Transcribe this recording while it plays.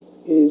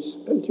is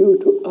due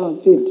to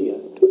avidya,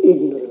 to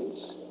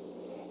ignorance.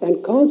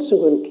 And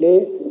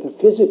consequently, the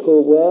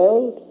physical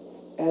world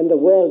and the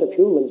world of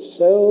human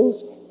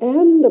souls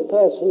and the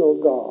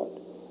personal God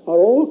are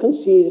all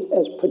conceived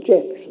as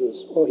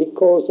projections, or he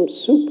calls them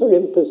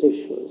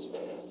superimpositions.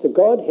 The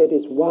Godhead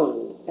is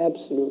one,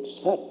 absolute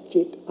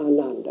Satchit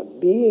Ananda,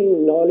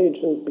 being, knowledge,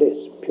 and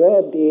bliss,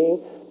 pure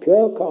being,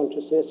 pure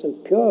consciousness,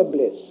 and pure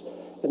bliss.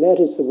 And that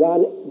is the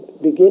one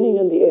beginning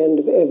and the end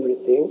of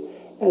everything.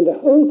 And the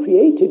whole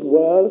created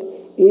world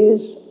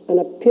is an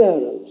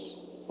appearance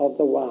of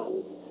the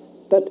one.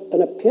 But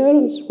an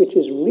appearance which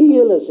is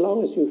real as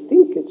long as you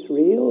think it's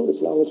real,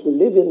 as long as you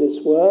live in this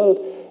world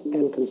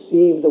and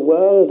conceive the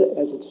world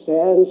as it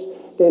stands,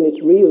 then it's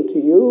real to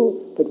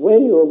you. But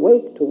when you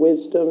awake to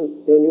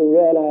wisdom, then you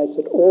realize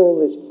that all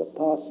this is a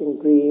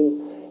passing dream.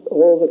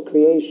 All the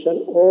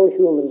creation, all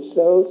human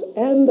souls,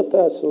 and the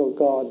personal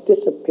God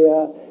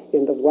disappear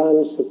in the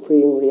one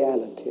supreme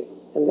reality.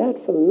 And that,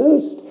 for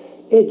most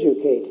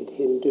educated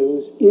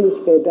Hindus, is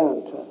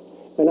Vedanta.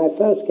 When I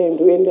first came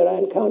to India,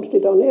 I encountered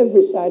it on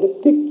every side,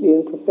 particularly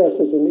in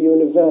professors in the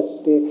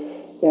university,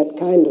 that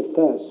kind of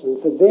person.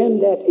 For them,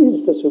 that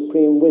is the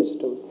supreme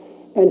wisdom.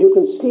 And you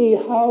can see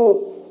how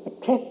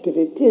attractive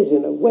it is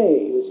in a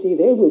way. You see,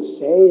 they will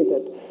say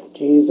that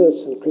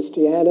Jesus and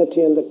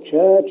Christianity and the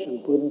church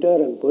and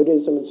Buddha and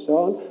Buddhism and so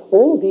on,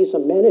 all these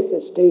are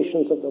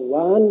manifestations of the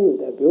one.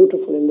 They're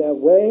beautiful in their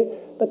way,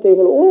 but they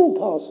will all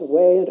pass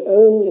away and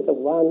only the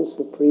one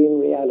supreme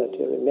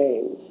reality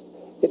remains.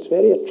 It's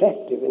very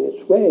attractive in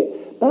its way,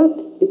 but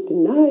it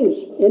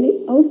denies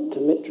any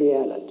ultimate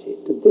reality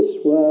to this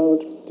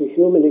world, to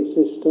human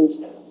existence,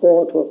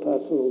 or to a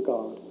personal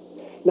God.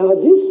 Now,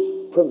 this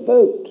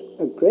provoked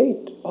a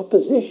great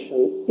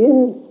opposition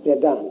in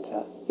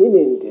Vedanta, in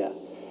India,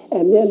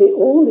 and nearly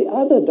all the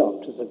other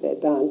doctors of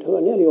Vedanta, who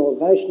are nearly all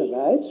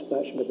Vaishnavites,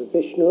 Vaishnavas of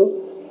Vishnu,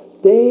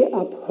 they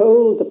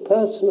uphold the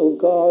personal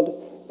God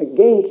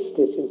against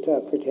this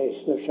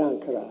interpretation of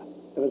Shankara.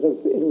 There was a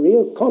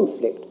real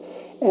conflict.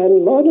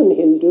 And modern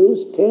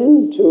Hindus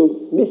tend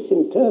to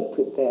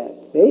misinterpret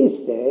that. They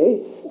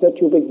say that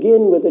you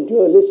begin with a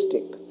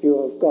dualistic view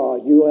of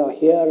God. You are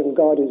here and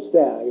God is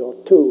there. You're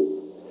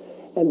two.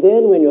 And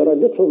then when you're a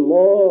little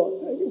more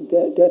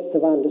depth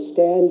of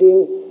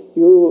understanding,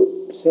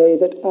 you say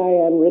that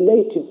I am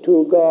related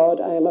to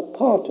God, I am a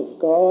part of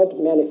God,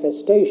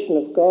 manifestation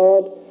of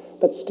God,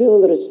 but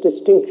still there is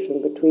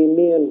distinction between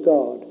me and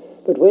God.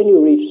 But when you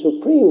reach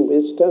supreme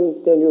wisdom,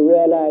 then you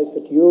realize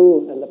that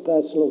you and the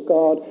personal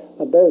God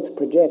are both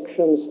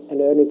projections and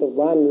only the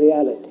one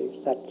reality,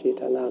 Satchit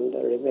Ananda,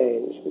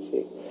 remains, you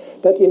see.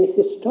 But in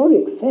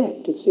historic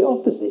fact, it's the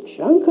opposite.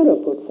 Shankara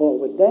put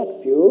forward that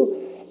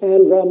view,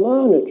 and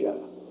Ramanuja,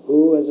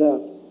 who was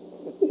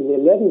in the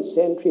 11th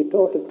century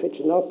taught at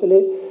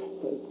Trichinopoli,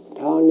 a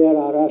town near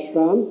our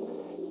ashram,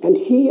 and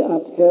he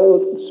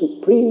upheld the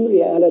supreme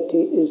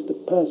reality is the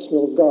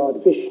personal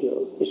God,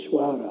 Vishnu,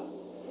 Ishvara.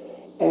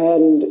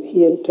 And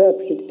he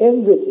interpreted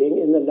everything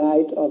in the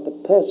light of the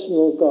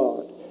personal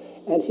God.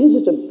 And his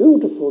is a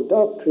beautiful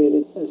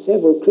doctrine.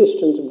 Several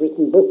Christians have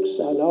written books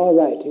and are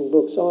writing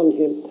books on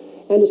him,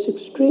 and it's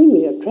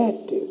extremely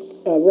attractive.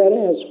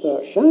 Whereas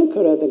for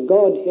Shankara, the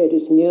Godhead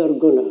is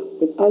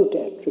nirguna, without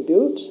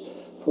attributes.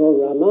 For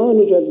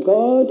Ramanuja,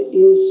 God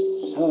is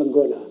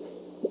saguna.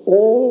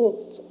 All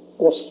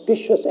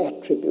auspicious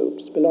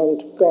attributes belong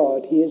to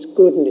God. He is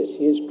goodness,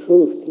 He is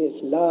truth, He is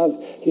love,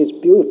 He is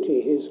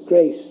beauty, He is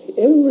grace.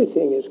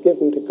 Everything is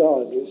given to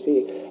God, you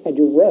see, and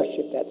you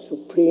worship that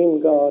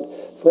supreme God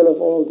full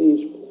of all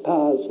these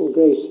powers and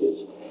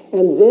graces.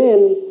 And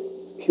then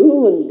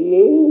human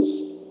beings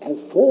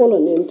have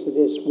fallen into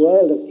this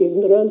world of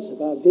ignorance,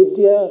 of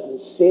avidya and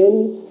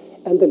sin,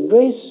 and the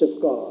grace of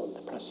God,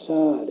 the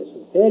prasad, is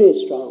very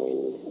strong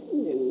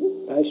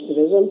in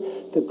Vaishnavism.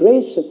 The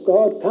grace of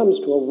God comes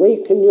to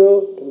awaken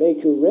you, to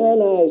make you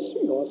realize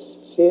your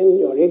sin,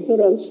 your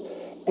ignorance,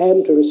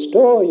 and to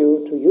restore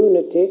you to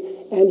unity,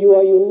 and you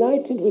are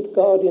united with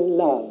God in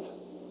love.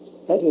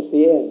 That is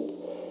the end.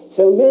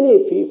 So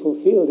many people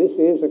feel this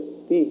is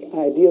the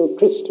ideal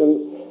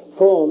Christian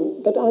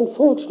form, but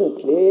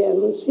unfortunately,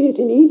 and we'll see it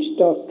in each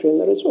doctrine,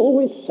 there is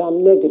always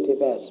some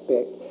negative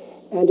aspect.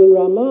 And in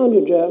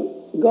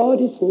Ramanuja, God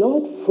is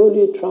not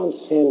fully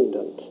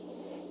transcendent.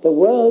 The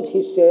world,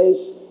 he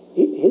says,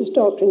 his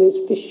doctrine is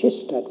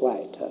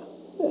Vishistadvaita.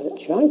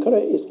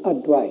 Shankara is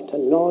Advaita,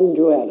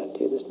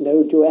 non-duality. There's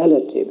no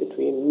duality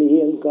between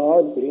me and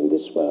God, between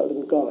this world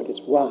and God.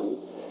 It's one.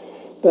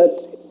 But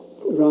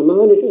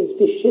Ramanuja is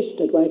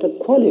Vishistadvaita,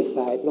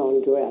 qualified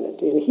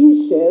non-duality. And he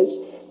says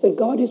that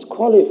God is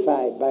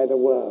qualified by the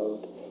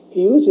world.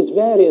 He uses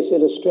various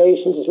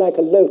illustrations. It's like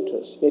a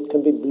lotus. It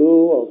can be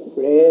blue or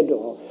red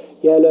or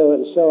yellow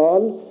and so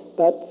on,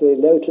 but the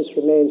lotus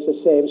remains the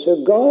same.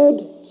 So God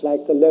is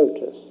like the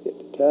lotus,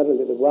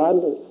 eternally the one,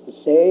 the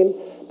same,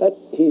 but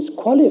he's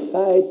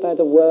qualified by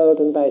the world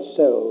and by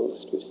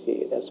souls, you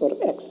see. They're sort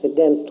of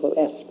accidental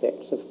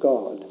aspects of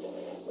God,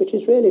 which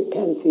is really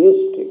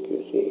pantheistic, you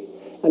see.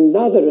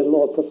 Another and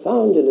more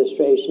profound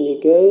illustration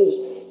he gives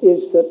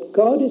is that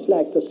God is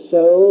like the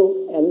soul,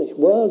 and the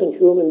world and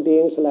human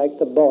beings are like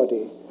the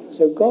body.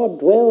 So God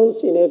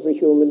dwells in every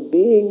human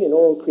being, in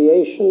all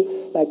creation,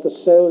 like the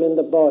soul in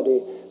the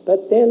body.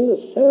 But then the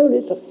soul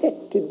is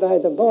affected by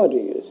the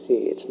body, you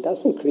see. It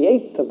doesn't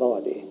create the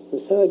body. And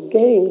so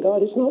again,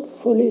 God is not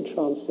fully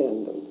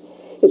transcendent.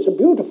 It's a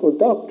beautiful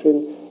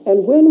doctrine.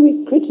 And when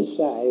we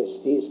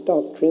criticize these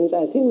doctrines,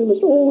 I think we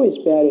must always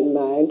bear in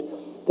mind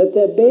that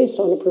they're based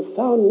on a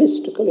profound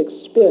mystical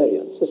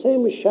experience. The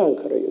same with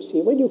Shankara, you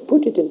see. When you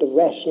put it into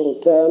rational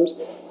terms,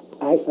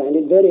 I find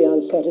it very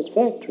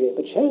unsatisfactory.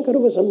 But Shankara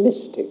was a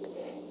mystic,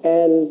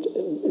 and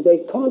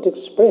they can't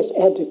express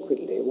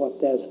adequately what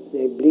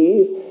they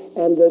believe,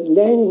 and the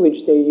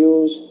language they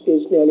use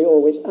is nearly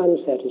always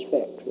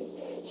unsatisfactory.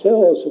 So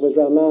also with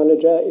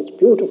Ramanuja, it's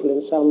beautiful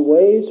in some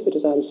ways, but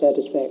it's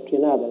unsatisfactory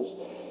in others.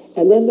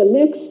 And then the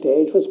next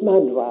stage was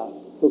Madhva,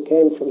 who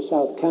came from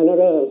South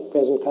Kannada,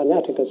 present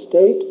Karnataka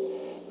state,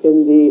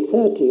 in the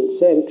 13th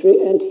century,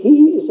 and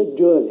he is a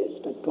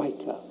dualist, a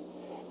Dvaita.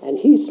 And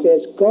he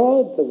says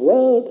God, the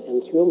world,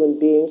 and human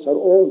beings are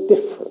all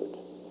different.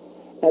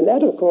 And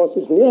that, of course,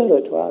 is nearer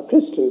to our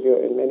Christian view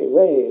in many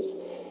ways.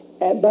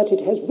 But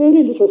it has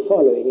very little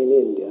following in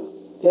India,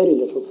 very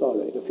little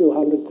following, a few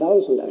 100,000,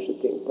 I should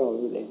think,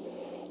 probably.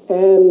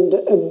 And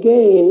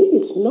again,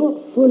 it's not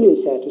fully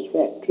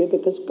satisfactory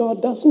because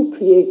God doesn't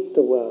create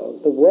the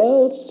world. The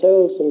world,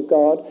 souls, and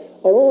God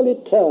are all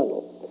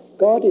eternal.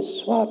 God is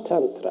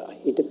swatantra.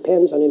 He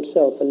depends on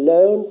himself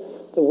alone.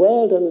 The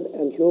world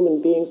and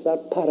human beings are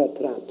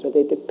paratantra.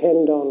 They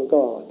depend on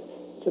God.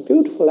 It's a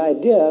beautiful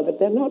idea, but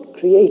they're not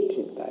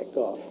created by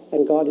God.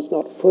 And God is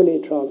not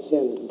fully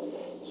transcendent.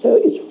 So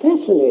it's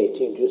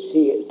fascinating to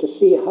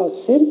see how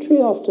century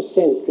after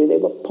century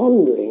they were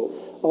pondering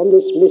on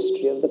this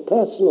mystery of the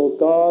personal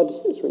God,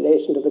 his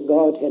relation to the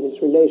Godhead, his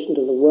relation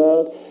to the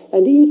world,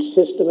 and each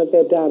system of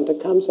Vedanta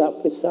comes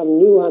up with some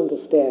new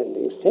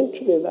understanding,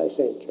 century by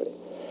century.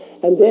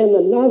 And then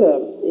another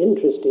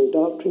interesting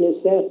doctrine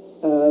is that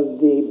of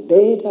the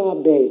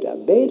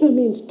Bheda. Bheda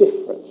means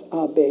difference,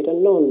 Abheda,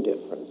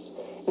 non-difference.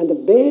 And the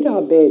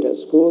Bheda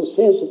school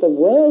says that the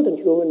world and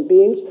human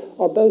beings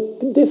are both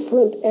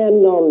different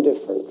and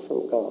non-different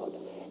from God.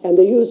 And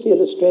they use the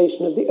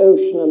illustration of the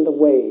ocean and the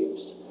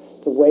waves.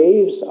 The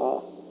waves are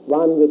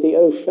one with the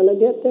ocean, and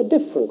yet they're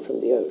different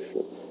from the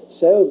ocean.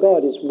 So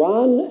God is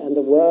one, and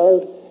the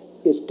world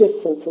is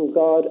different from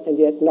God, and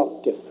yet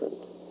not different.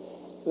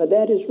 But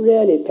that is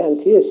really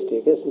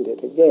pantheistic, isn't it?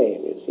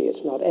 Again, you see,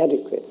 it's not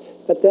adequate.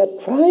 But they're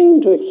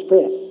trying to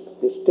express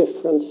this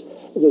difference,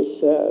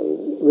 this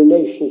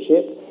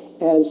relationship,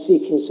 and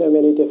seeking so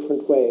many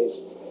different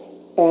ways.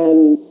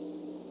 And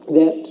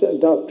that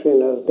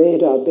doctrine of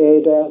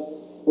Bheda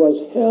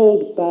was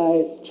held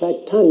by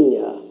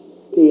Chaitanya.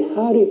 The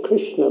Hare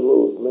Krishna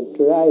movement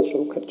derives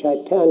from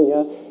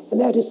Chaitanya, and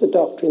that is the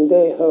doctrine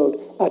they hold.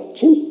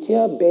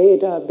 Achintya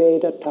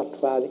Bheda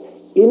Tattva,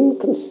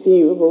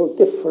 inconceivable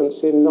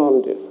difference in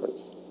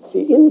non-difference.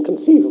 See,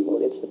 inconceivable,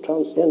 it's the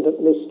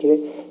transcendent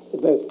mystery,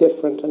 both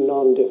different and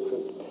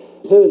non-different.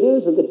 So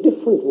those are the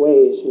different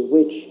ways in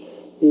which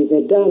the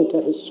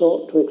Vedanta has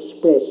sought to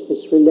express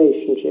this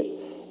relationship.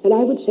 And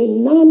I would say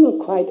none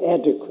are quite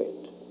adequate.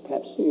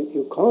 Perhaps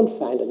you can't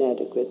find an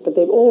adequate, but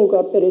they've all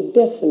got very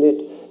definite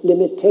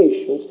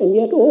limitations, and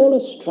yet all are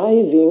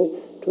striving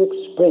to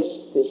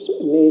express this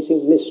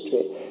amazing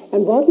mystery.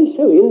 And what is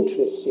so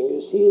interesting,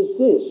 you see, is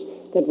this,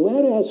 that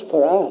whereas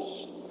for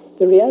us,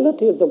 the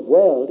reality of the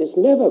world is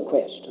never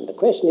questioned. The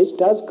question is,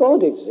 does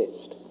God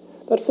exist?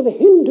 But for the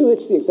Hindu,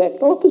 it's the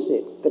exact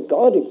opposite. That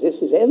God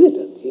exists is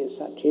evident. He is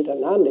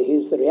Satchitananda. He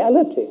is the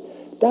reality.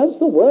 Does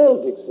the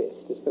world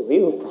exist is the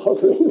real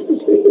problem.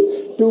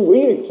 Do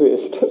we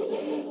exist?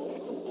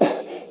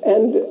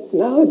 And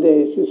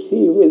nowadays, you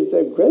see, with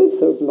the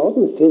growth of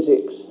modern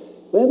physics,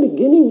 we're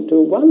beginning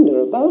to wonder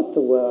about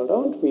the world,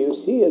 aren't we? You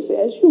see, as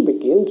you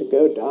begin to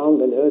go down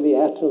below the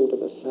atom to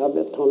the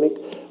subatomic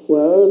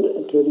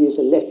world, to these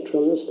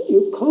electrons,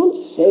 you can't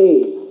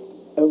say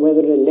whether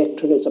an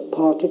electron is a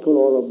particle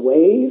or a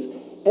wave,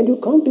 and you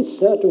can't be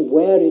certain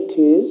where it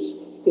is.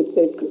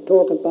 They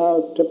talk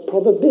about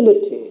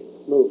probability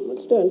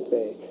movements, don't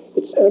they?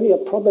 It's only a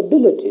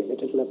probability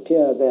that it'll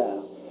appear there.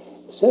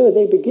 So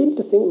they begin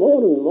to think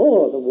more and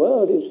more the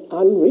world is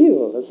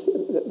unreal.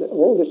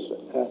 All this,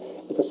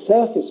 the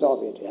surface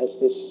of it has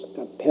this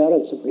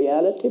appearance of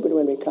reality, but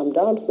when we come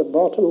down to the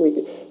bottom,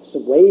 it's the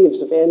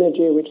waves of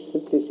energy which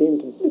simply seem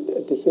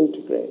to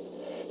disintegrate.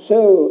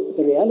 So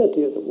the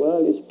reality of the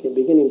world is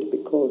beginning to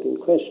be called in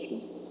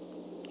question.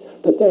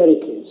 But there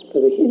it is.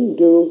 For the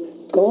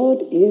Hindu,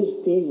 God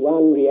is the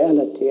one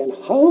reality, and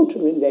how to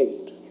relate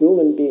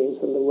human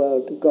beings and the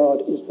world to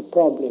God is the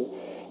problem.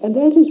 And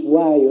that is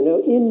why,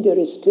 India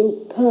is still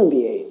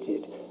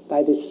permeated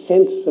by this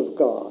sense of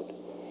God.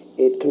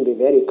 It can be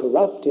very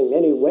corrupt in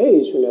many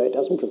ways, it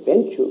doesn't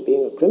prevent you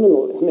being a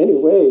criminal in many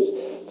ways,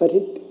 but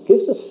it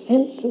gives a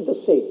sense of the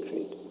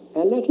sacred.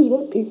 And that is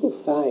what people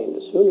find.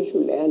 As soon as you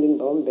land in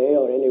Bombay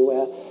or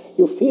anywhere,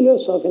 you feel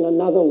yourself in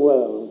another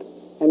world.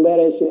 And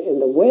whereas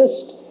in the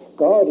West,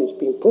 God is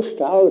being pushed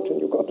out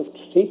and you've got to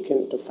seek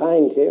him to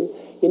find him.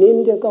 In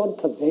India, God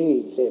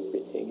pervades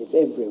everything. He's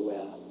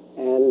everywhere.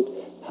 And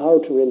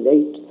how to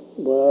relate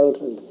the world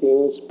and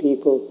things,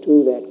 people,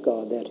 to that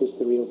God, that is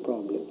the real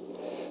problem.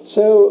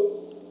 So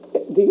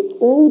the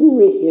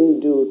ordinary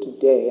Hindu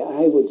today,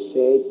 I would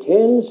say,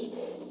 tends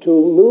to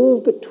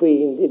move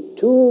between the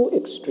two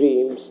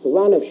extremes. The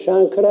one of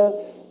Shankara,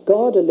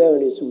 God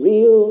alone is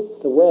real,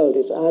 the world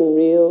is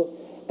unreal,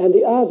 and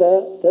the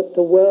other, that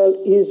the world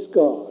is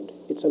God.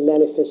 It's a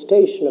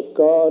manifestation of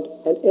God,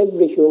 and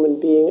every human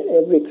being,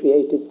 every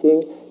created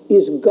thing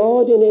is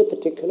God in a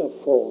particular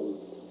form.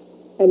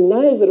 And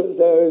neither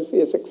of those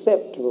is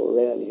acceptable,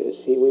 really, you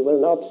see. We will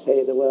not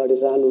say the world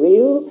is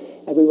unreal,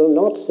 and we will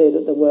not say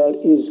that the world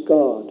is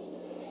God.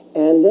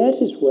 And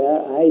that is where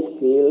I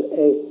feel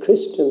a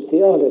Christian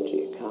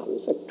theology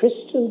comes, a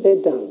Christian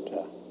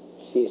Vedanta.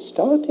 See,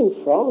 starting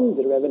from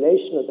the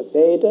revelation of the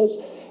Vedas,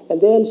 and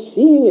then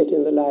seeing it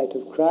in the light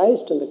of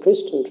Christ and the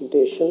Christian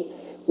tradition,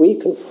 we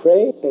can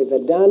frame a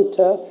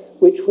Vedanta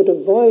which would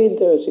avoid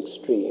those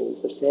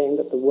extremes of saying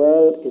that the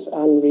world is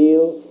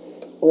unreal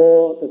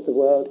or that the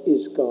world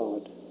is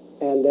God.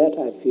 And that,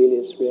 I feel,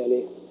 is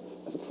really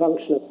a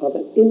function of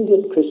an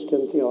Indian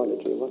Christian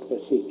theology, what we're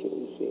seeking,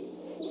 you see.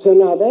 So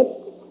now that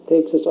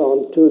takes us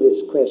on to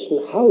this question,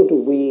 how do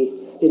we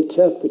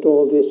interpret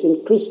all this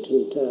in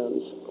Christian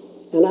terms?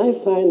 And I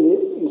find,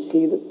 you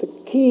see, that the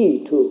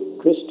key to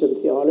Christian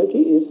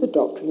theology is the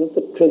doctrine of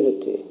the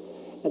Trinity.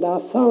 And our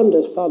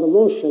founder, Father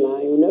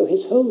Moshanai, you know,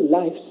 his whole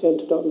life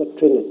centered on the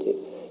Trinity.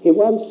 He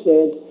once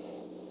said,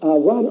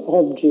 one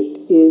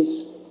object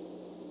is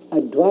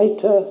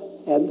Advaita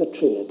and the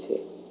Trinity.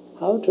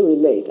 How to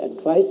relate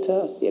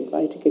Advaita, the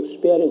Advaitic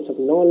experience of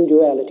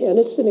non-duality. And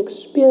it's an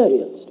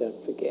experience, don't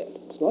forget.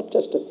 It's not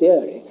just a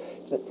theory.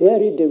 It's a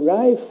theory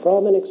derived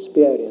from an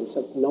experience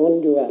of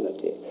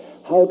non-duality.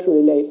 How to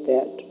relate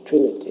that to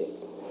Trinity.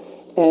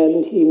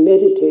 And he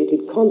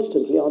meditated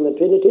constantly on the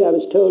Trinity. I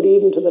was told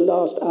even to the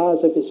last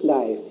hours of his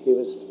life he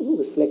was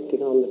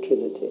reflecting on the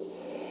Trinity.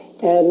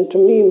 And to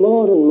me,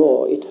 more and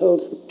more, it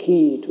holds the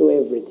key to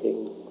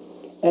everything.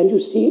 And you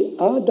see,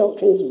 our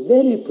doctrine is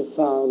very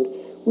profound.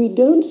 We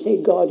don't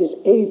say God is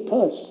a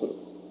person.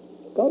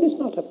 God is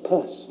not a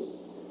person.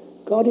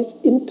 God is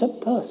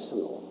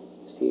interpersonal.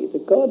 See,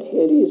 the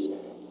Godhead is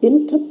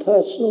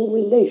interpersonal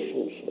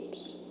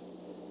relationships.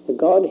 The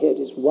Godhead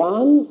is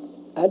one,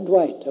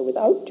 Advaita,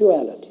 without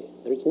duality.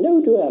 There is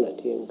no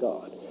duality in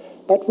God.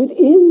 But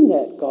within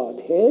that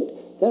Godhead,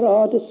 there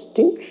are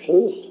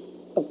distinctions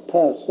of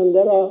person.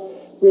 There are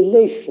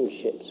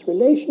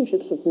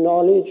relationships of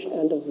knowledge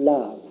and of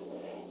love.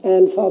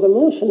 And Father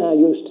Moshanai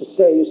used to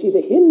say, you see,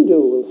 the Hindu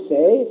will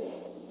say,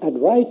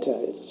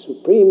 Advaita is a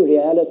supreme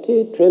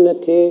reality,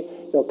 Trinity,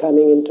 you're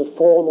coming into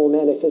formal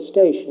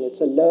manifestation. It's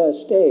a lower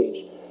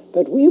stage.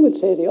 But we would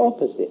say the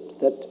opposite,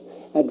 that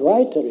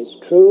Advaita is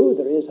true,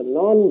 there is a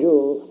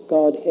non-dual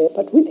Godhead,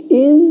 but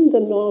within the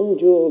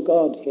non-dual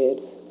Godhead,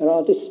 there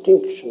are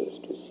distinctions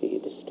to see,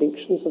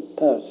 distinctions of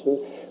person,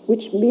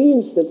 which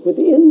means that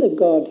within the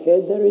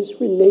Godhead there is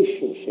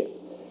relationship.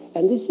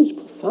 And this is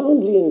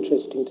profoundly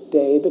interesting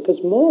today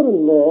because more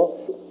and more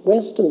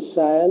Western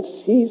science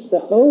sees the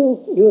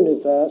whole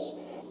universe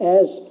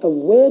as a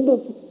web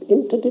of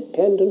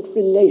interdependent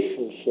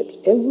relationships.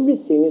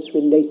 Everything is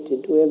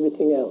related to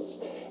everything else.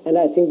 And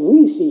I think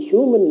we see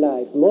human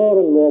life more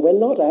and more. We're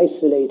not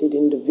isolated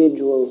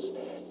individuals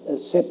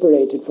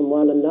separated from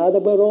one another.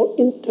 We're all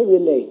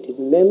interrelated,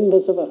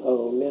 members of a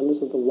whole,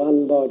 members of the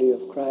one body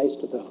of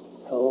Christ, of the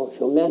whole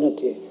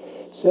humanity.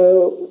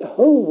 So the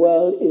whole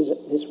world is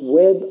this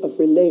web of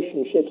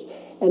relationships,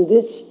 and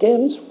this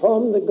stems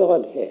from the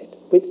Godhead.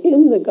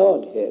 Within the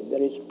Godhead,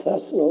 there is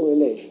personal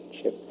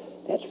relationship.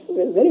 That's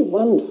very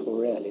wonderful,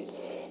 really.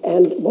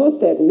 And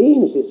what that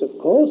means is, of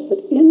course,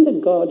 that in the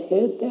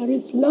Godhead there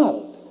is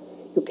love.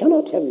 You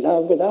cannot have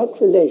love without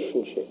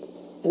relationship.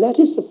 And that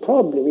is the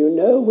problem, you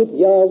know, with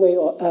Yahweh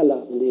or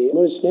Allah. The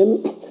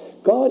Muslim,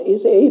 God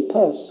is a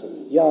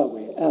person,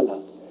 Yahweh,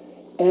 Allah.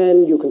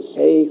 And you can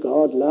say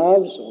God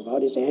loves or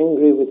God is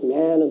angry with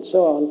man and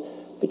so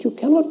on, but you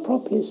cannot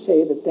properly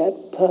say that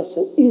that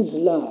person is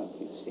love,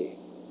 you see,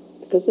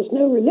 because there's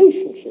no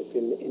relationship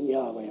in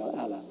Yahweh or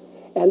Allah.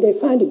 And they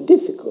find it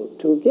difficult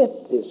to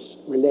get this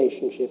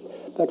relationship.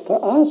 But for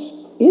us,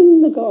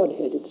 in the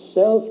Godhead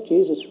itself,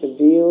 Jesus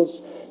reveals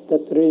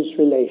that there is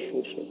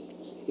relationship.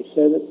 He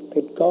said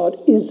that God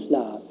is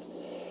love.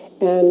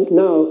 And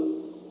now,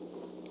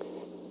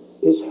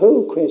 this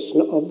whole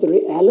question of the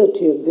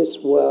reality of this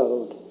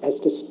world as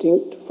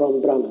distinct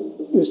from Brahman.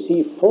 You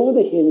see, for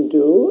the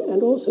Hindu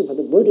and also for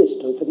the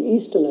Buddhist and for the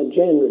Easterner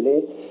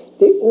generally,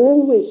 they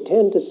always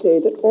tend to say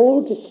that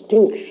all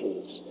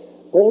distinctions,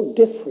 all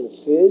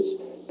differences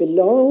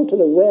belong to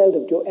the world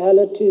of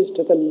dualities,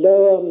 to the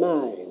lower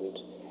mind.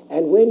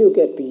 And when you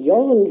get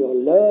beyond your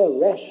lower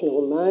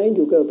rational mind,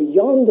 you go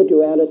beyond the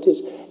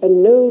dualities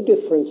and no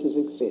differences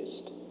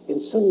exist. In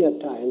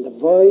Sunyata, in the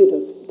void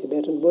of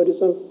Tibetan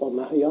Buddhism or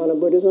Mahayana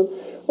Buddhism,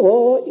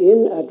 or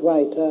in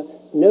Advaita,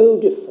 no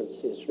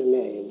differences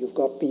remain. You've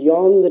got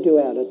beyond the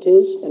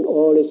dualities, and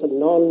all is a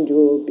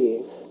non-dual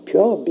being,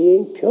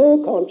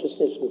 pure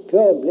consciousness, and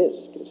pure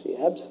bliss, you see,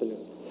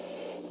 absolute.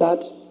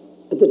 But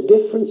the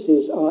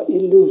differences are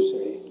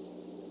illusory.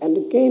 And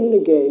again,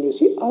 you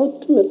see,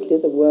 ultimately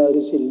the world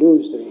is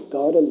illusory.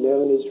 God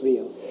alone is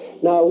real.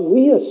 Now,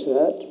 we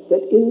assert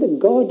that in the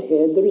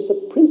Godhead there is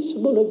a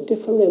principle of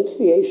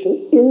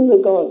differentiation in the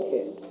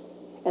Godhead.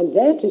 And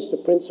that is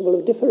the principle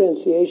of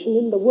differentiation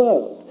in the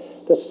world.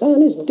 The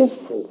Son is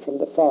different from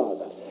the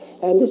Father.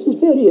 And this is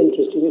very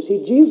interesting. You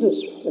see, Jesus,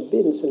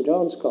 in St.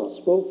 John's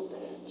Gospel,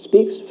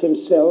 speaks of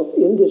himself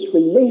in this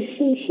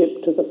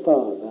relationship to the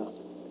Father.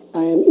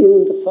 I am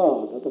in the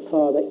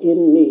Father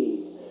in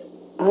me.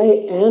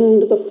 I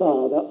and the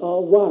Father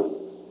are one.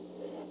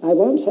 I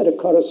once had a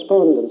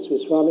correspondence with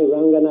Swami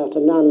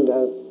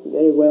Ranganathananda,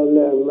 very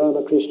well-known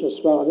Ramakrishna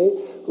Swami,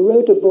 who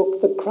wrote a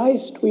book, The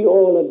Christ We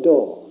All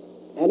Adore.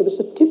 And it was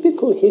a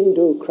typical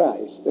Hindu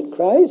Christ, that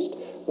Christ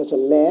was a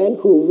man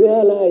who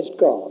realized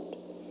God.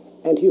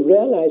 And he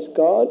realized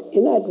God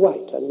in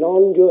Advaita,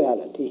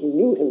 non-duality. He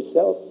knew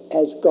himself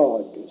as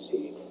God, you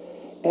see.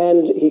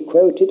 And he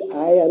quoted,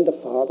 I and the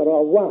Father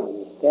are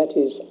one. That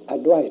is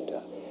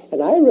Advaita.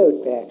 And I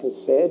wrote back and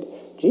said,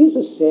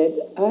 Jesus said,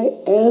 I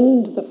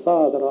and the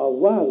Father are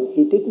one.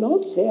 He did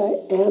not say, I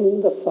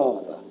am the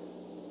Father.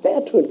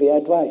 That would be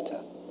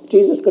Advaita.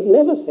 Jesus could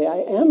never say,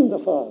 I am the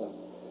Father.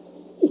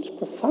 It's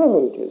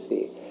profound, you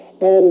see.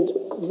 And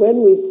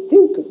when we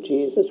think of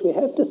Jesus, we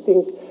have to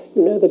think,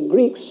 the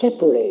Greeks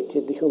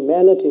separated the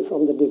humanity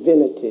from the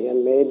divinity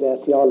and made their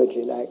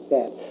theology like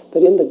that.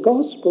 But in the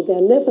gospel, they're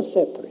never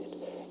separate.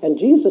 And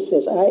Jesus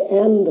says, I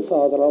and the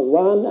Father are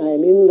one. I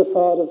am in the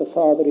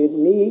Father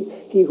in me.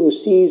 He who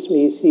sees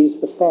me sees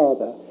the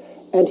Father.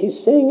 And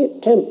he's saying it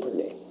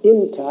temporally.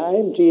 In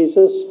time,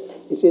 Jesus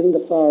is in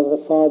the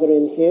Father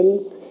in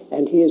him,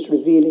 and he is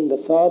revealing the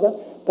Father.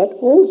 But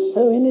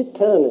also in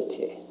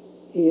eternity,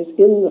 he is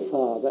in the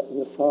Father,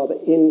 and the Father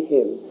in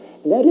him.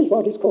 And that is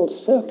what is called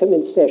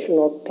circumincession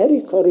or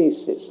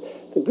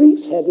perichoresis. The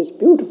Greeks had this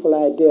beautiful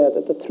idea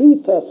that the three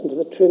persons of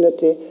the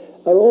Trinity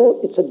are all,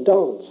 it's a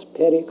dance,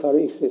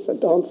 perichoresis, a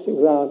dancing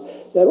round.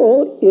 They're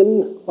all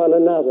in one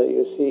another,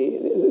 you see.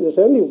 There's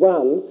only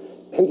one,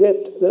 and yet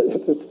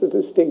the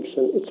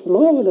distinction. It's a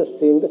marvelous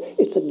thing.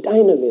 It's a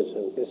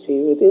dynamism, you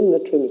see, within the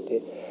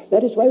Trinity.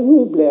 That is why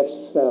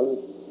Rublev's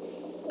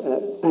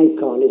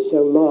icon is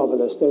so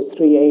marvelous, those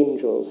three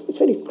angels.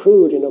 It's very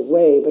crude in a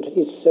way, but it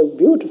is so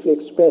beautifully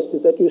expressed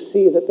that you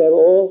see that they're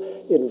all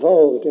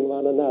involved in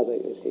one another,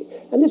 you see.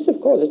 And this, of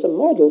course, is a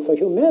model for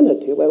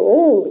humanity. We're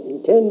all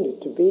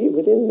intended to be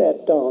within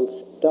that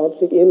dance,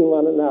 dancing in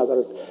one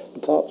another,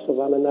 parts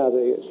of one another,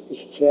 you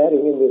see,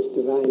 sharing in this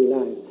divine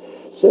life.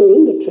 So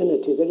in the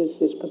Trinity, there is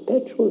this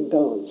perpetual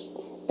dance.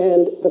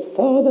 And the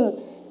Father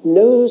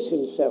knows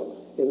himself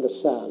in the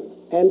Son.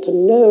 And to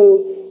know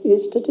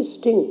is to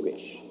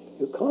distinguish.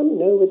 You can't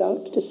know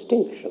without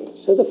distinction.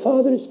 So the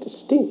Father is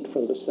distinct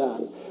from the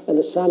Son, and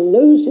the Son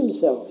knows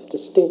himself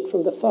distinct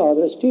from the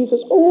Father, as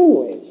Jesus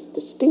always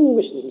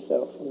distinguished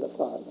himself from the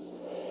Father.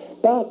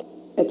 But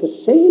at the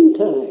same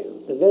time,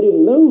 the very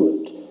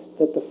moment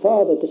that the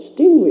Father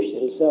distinguished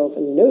himself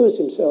and knows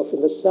himself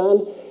in the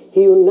Son,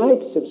 he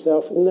unites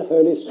himself in the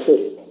Holy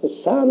Spirit. The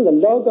Son, the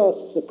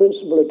Logos, is the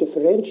principle of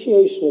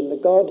differentiation in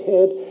the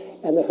Godhead,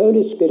 and the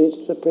Holy Spirit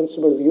is the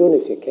principle of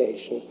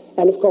unification.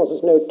 And of course,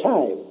 there's no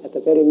time. At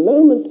the very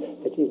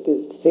moment that he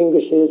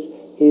distinguishes,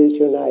 he is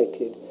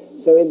united.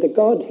 So in the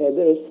Godhead,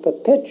 there is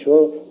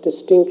perpetual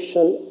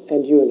distinction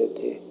and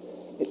unity.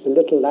 It's a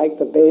little like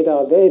the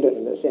Veda Veda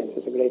in a sense.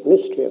 It's a great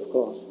mystery, of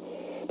course.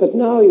 But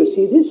now, you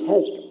see, this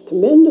has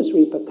tremendous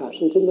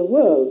repercussions in the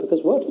world,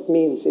 because what it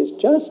means is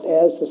just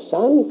as the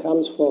Son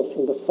comes forth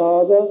from the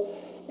Father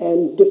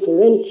and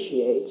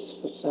differentiates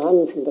the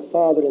Son from the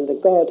Father in the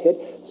Godhead,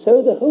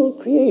 so the whole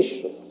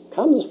creation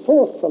comes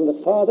forth from the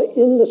Father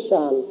in the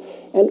Son,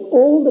 and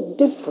all the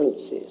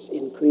differences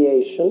in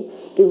creation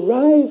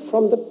derive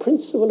from the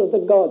principle of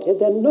the Godhead.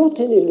 They're not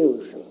an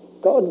illusion.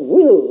 God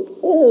willed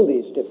all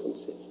these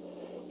differences.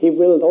 He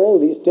willed all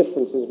these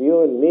differences of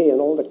you and me, and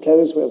all the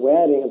clothes we're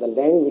wearing, and the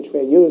language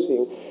we're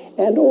using,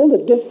 and all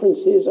the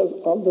differences of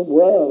the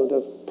world,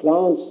 of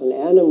plants and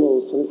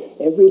animals, and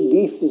every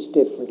leaf is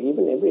different,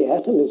 even every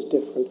atom is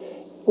different.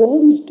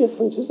 All these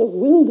differences are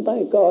willed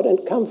by God and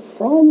come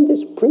from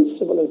this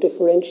principle of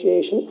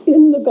differentiation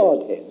in the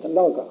Godhead, the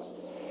Logos.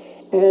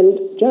 And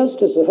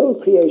just as the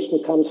whole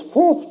creation comes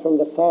forth from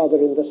the Father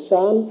in the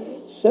Son,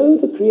 so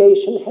the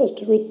creation has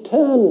to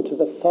return to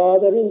the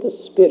Father in the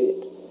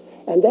Spirit.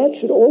 And that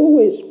should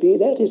always be,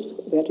 that is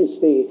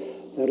the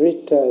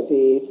Ritta,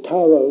 the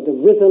Tao, the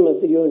rhythm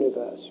of the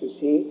universe, you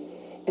see.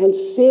 And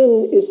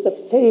sin is the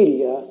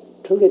failure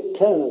to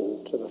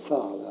return to the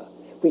Father.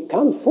 We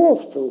come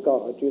forth from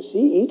God, you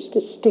see, each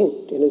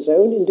distinct in his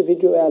own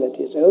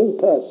individuality, his own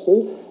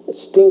person, a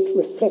distinct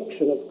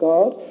reflection of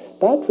God.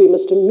 But we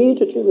must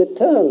immediately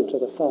return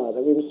to the Father.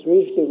 We must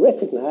immediately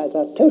recognize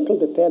our total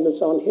dependence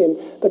on him,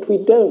 but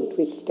we don't.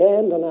 We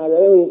stand on our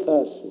own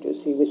person, you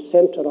see. We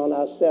center on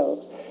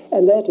ourselves.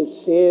 And that is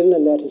sin,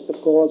 and that is the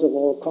cause of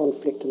all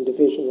conflict and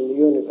division in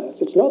the universe.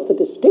 It's not the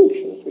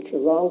distinctions which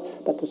are wrong,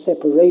 but the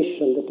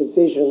separation, the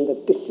division, the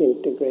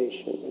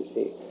disintegration, you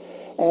see.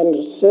 And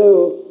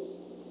so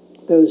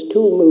those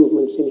two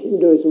movements in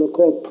Hinduism are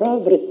called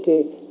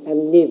pravriti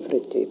and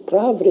nivriti.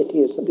 Pravriti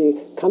is the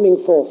coming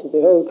forth of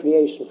the whole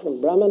creation from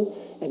Brahman,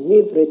 and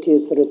nivriti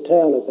is the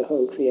return of the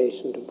whole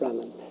creation to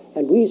Brahman.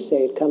 And we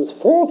say it comes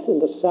forth in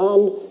the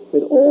sun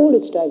with all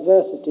its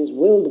diversities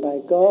willed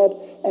by God,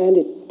 and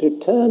it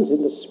returns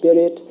in the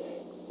spirit,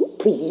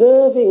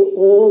 preserving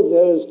all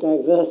those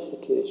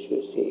diversities,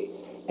 you see.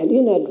 And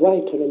in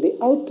Advaita, in the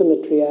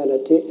ultimate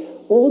reality,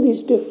 all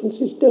these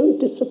differences don't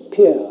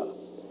disappear.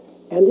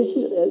 And this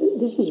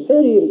is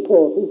very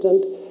important,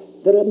 and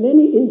there are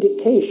many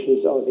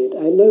indications of it.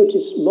 I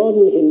notice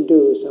modern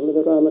Hindus, some of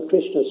the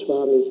Ramakrishna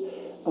Swamis,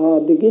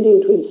 are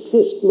beginning to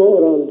insist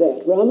more on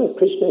that.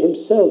 Ramakrishna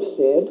himself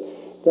said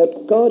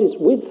that God is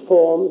with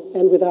form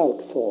and without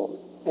form.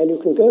 And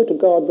you can go to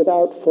God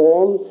without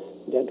form,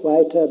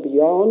 Advaita,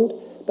 beyond,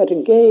 but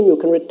again you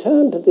can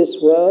return to this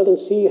world and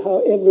see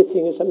how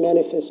everything is a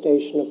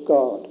manifestation of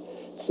God.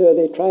 So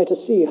they try to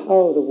see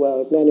how the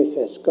world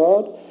manifests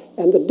God,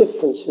 and the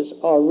differences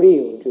are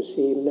real, you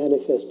see,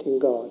 manifesting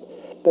God.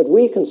 But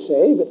we can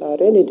say without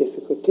any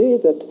difficulty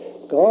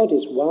that God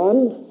is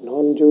one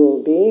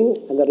non-dual being,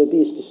 and there are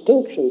these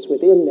distinctions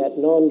within that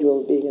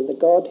non-dual being in the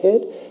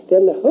Godhead.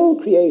 Then the whole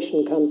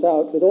creation comes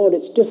out with all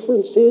its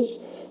differences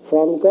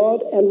from God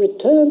and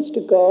returns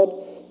to God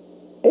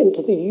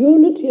into the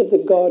unity of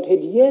the Godhead,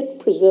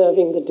 yet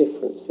preserving the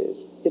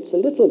differences. It's a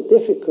little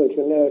difficult,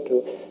 you know,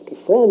 to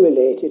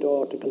formulate it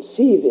or to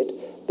conceive it,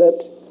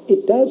 but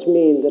it does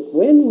mean that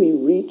when we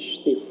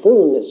reach the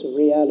fullness of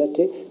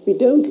reality, we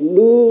don't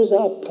lose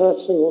our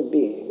personal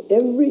being.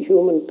 Every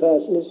human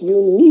person is a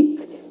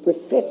unique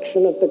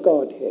reflection of the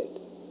Godhead,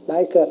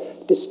 like a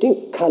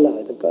distinct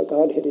color. The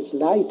Godhead is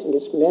light and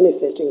is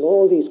manifesting in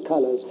all these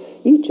colors.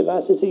 Each of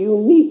us is a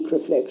unique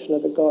reflection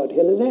of the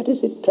Godhead, and that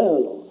is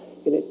eternal.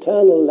 In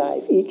eternal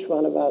life, each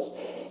one of us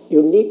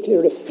uniquely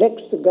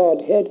reflects the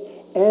Godhead,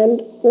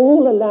 and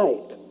all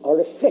alike are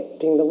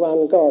reflecting the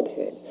one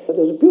Godhead.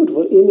 There's a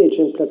beautiful image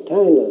in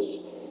Plotinus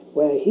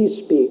where he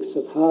speaks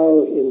of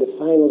how in the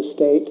final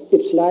state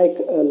it's like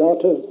a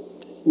lot of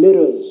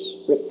mirrors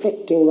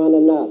reflecting one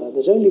another.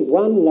 There's only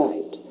one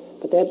light,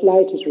 but that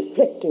light is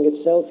reflecting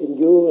itself in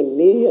you and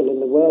me and in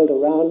the world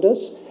around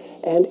us.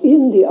 And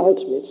in the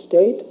ultimate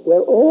state,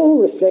 we're all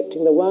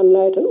reflecting the one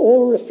light and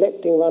all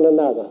reflecting one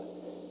another.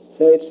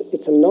 So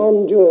it's a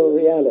non-dual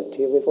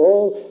reality with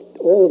all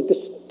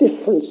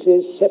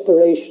differences,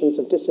 separations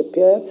have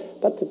disappeared,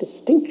 but the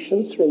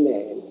distinctions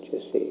remain. You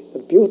see,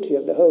 the beauty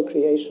of the whole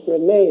creation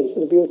remains,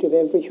 and the beauty of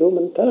every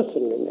human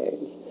person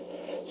remains.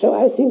 So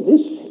I think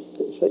this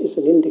is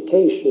an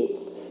indication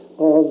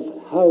of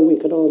how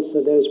we can answer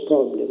those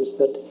problems,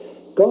 that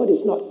God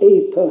is not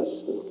a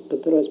person,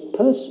 but there is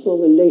personal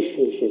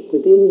relationship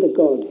within the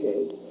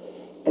Godhead,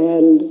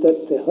 and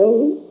that the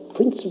whole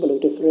principle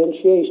of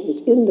differentiation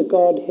is in the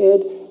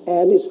Godhead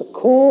and is the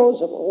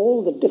cause of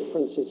all the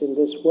differences in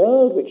this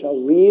world, which are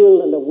real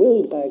and are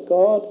willed by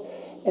God,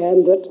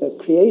 and that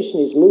creation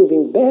is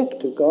moving back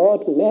to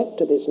God, back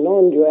to this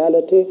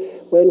non-duality,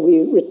 when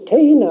we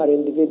retain our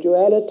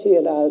individuality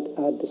and our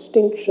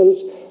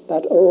distinctions,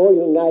 but are all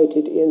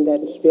united in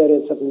that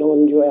experience of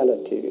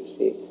non-duality, you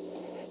see.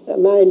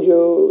 Mind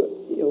you,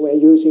 we're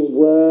using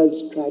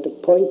words, try to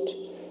point,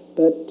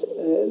 but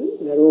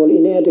they're all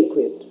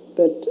inadequate.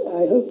 But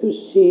I hope you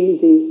see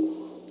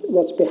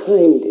what's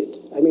behind it.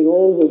 I mean,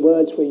 all the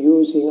words we're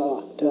using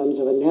are terms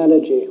of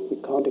analogy. We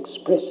can't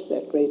express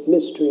that great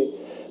mystery.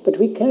 But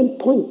we can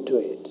point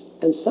to it,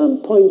 and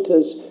some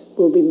pointers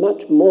will be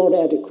much more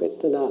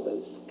adequate than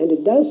others. And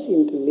it does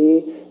seem to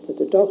me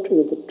that the doctrine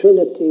of the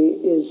Trinity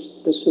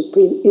is the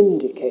supreme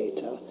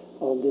indicator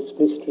of this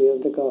mystery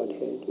of the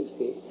Godhead, you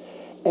see.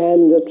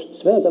 And that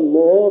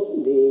furthermore,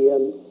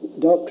 the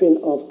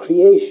doctrine of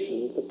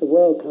creation, that the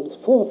world comes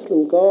forth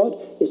from God,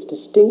 is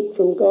distinct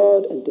from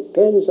God, and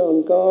depends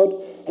on God,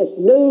 has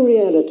no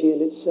reality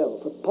in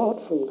itself apart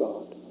from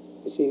God.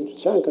 You see,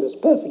 Shankara is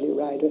perfectly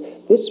right.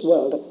 This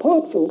world,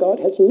 apart from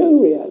God, has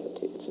no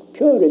reality. It's a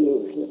pure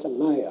illusion. It's a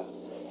maya.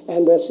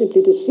 And we're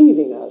simply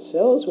deceiving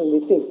ourselves when we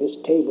think this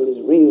table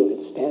is real.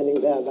 It's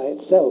standing there by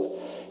itself.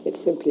 It's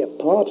simply a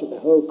part of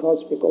the whole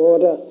cosmic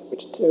order,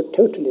 which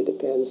totally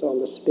depends on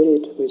the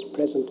Spirit who is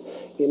present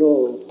in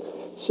all.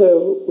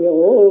 So we are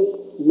all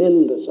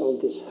members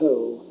of this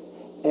whole.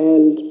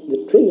 And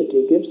the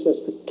Trinity gives us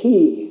the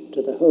key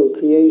to the whole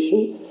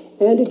creation,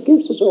 and it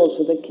gives us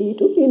also the key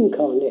to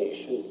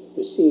incarnation.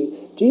 You see,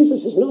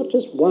 Jesus is not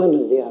just one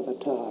of the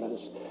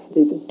avatars.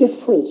 The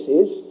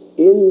differences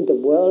in the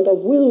world are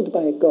willed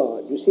by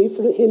God. You see,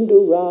 for the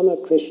Hindu, Rama,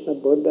 Krishna,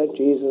 Buddha,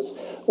 Jesus,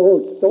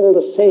 all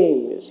the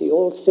same, you see,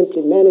 all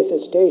simply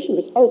manifestations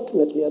which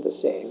ultimately are the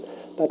same.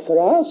 But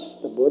for us,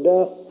 the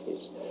Buddha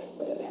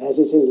has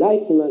his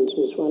enlightenment,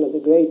 is one of the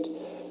great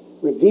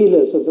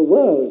revealers of the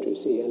world, you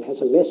see, and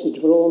has a message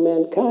for all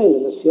mankind.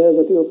 And the seers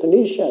of the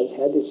Upanishads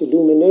had this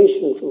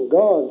illumination from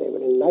God. They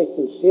were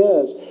enlightened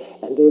seers,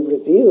 and they've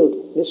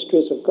revealed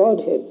mysteries of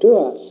Godhead to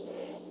us.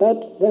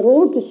 But they're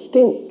all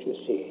distinct, you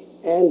see.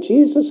 And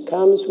Jesus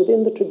comes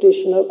within the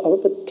tradition of a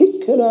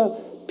particular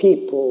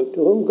people to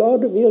whom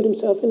God revealed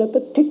himself in a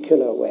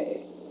particular way.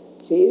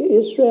 See,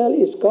 Israel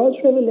is God's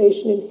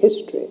revelation in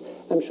history.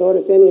 I'm sure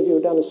if any of you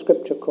have done a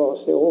scripture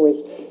course, they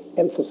always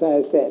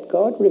emphasize that.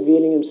 God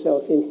revealing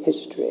himself in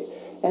history.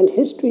 And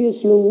history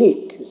is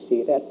unique, you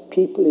see. That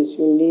people is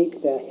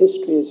unique, their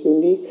history is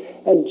unique.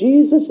 And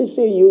Jesus is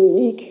a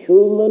unique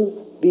human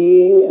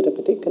being at a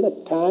particular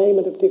time,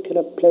 at a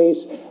particular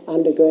place,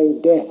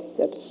 undergoing death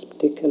at a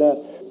particular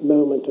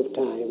moment of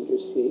time,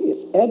 you see.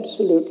 It's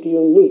absolutely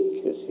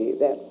unique, you see,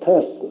 that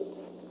person.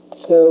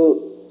 So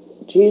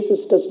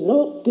Jesus does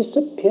not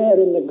disappear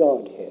in the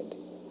Godhead.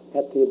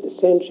 At the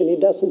ascension, he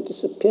doesn't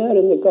disappear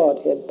in the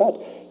Godhead, but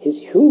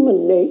his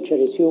human nature,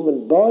 his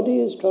human body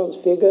is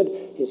transfigured,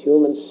 his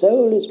human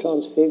soul is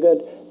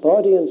transfigured,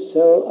 body and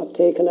soul are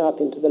taken up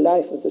into the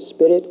life of the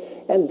Spirit,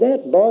 and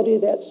that body,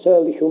 that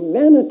soul, the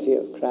humanity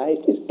of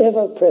Christ is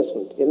ever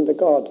present in the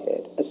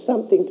Godhead as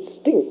something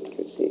distinct,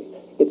 you see.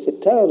 It's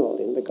eternal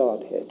in the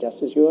Godhead,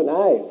 just as you and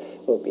I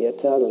will be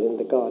eternal in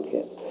the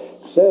Godhead.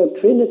 So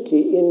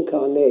Trinity,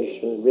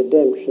 incarnation,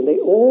 redemption, they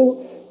all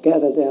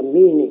gather their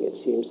meaning, it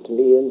seems to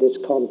me, in this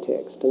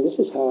context. And this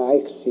is how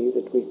I see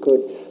that we could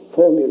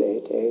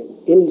formulate an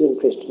Indian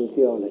Christian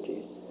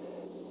theology.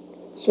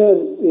 So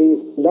the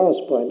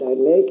last point I'd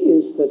make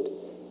is that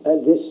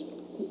this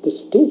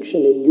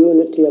distinction in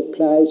unity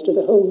applies to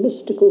the whole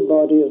mystical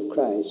body of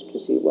Christ. You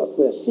see, what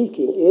we're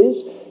seeking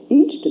is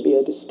each to be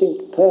a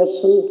distinct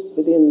person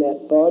within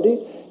that body,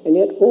 and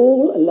yet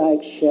all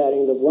alike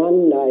sharing the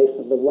one life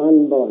of the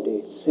one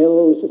body,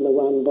 cells in the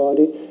one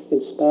body,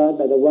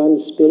 inspired by the one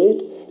Spirit,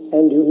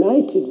 and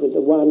united with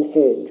the one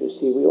head. You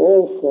see, we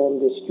all form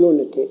this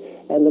unity.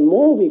 And the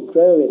more we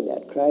grow in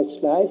that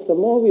Christ life, the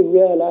more we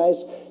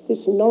realize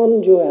this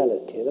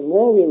non-duality, the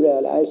more we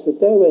realize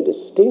that though we're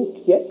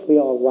distinct, yet we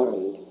are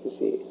one, you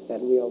see,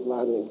 that we are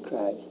one in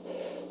Christ.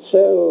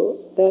 So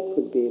that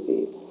would be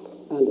the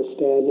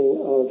understanding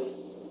of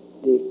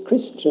the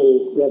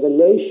Christian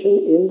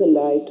revelation in the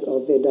light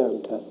of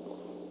Vedanta.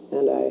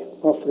 And I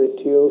offer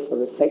it to you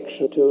for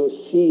reflection to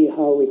see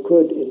how we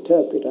could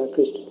interpret our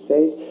Christian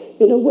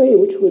faith in a way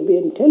which would be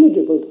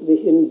intelligible to the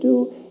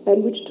Hindu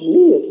and which, to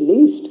me at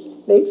least,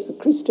 makes the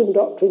Christian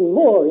doctrine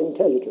more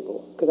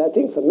intelligible. Because I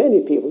think for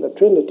many people the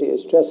Trinity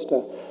is just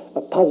a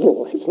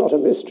puzzle. It's not a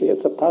mystery,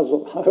 it's a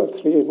puzzle, how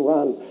three in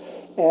one.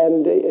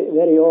 And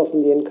very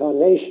often the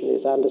incarnation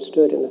is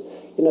understood in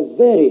a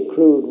very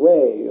crude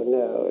way, you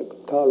know.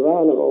 Karl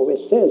Rahner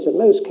always says that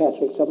most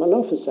Catholics are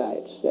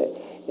monophysites.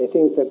 They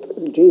think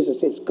that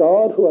Jesus is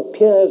God who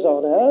appears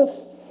on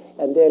earth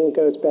and then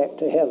goes back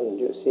to heaven,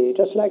 you see.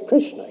 Just like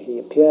Krishna, he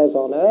appears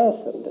on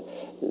earth and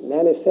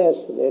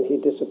manifests, and then he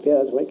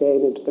disappears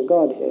again into the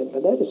Godhead.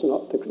 But that is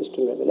not the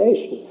Christian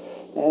revelation.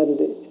 And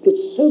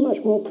it's so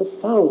much more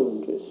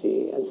profound, you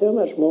see, and so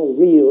much more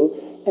real.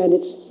 And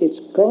it's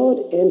God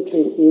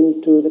entering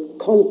into the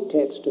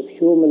context of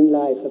human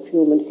life, of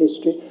human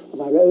history, of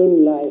our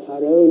own life,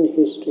 our own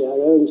history, our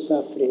own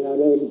suffering,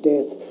 our own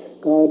death.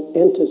 God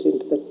enters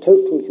into the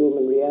total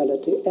human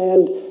reality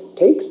and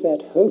takes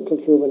that total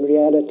human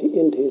reality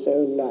into his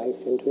own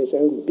life, into his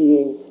own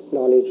being,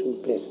 knowledge,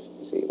 and bliss.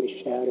 See, we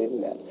share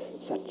in that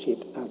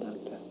Satchit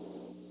Ananda.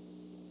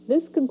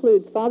 This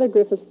concludes Father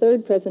Griffith's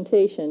third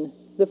presentation.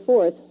 The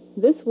fourth,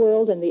 This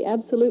World and the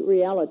Absolute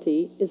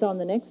Reality, is on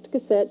the next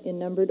cassette in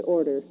numbered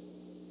order.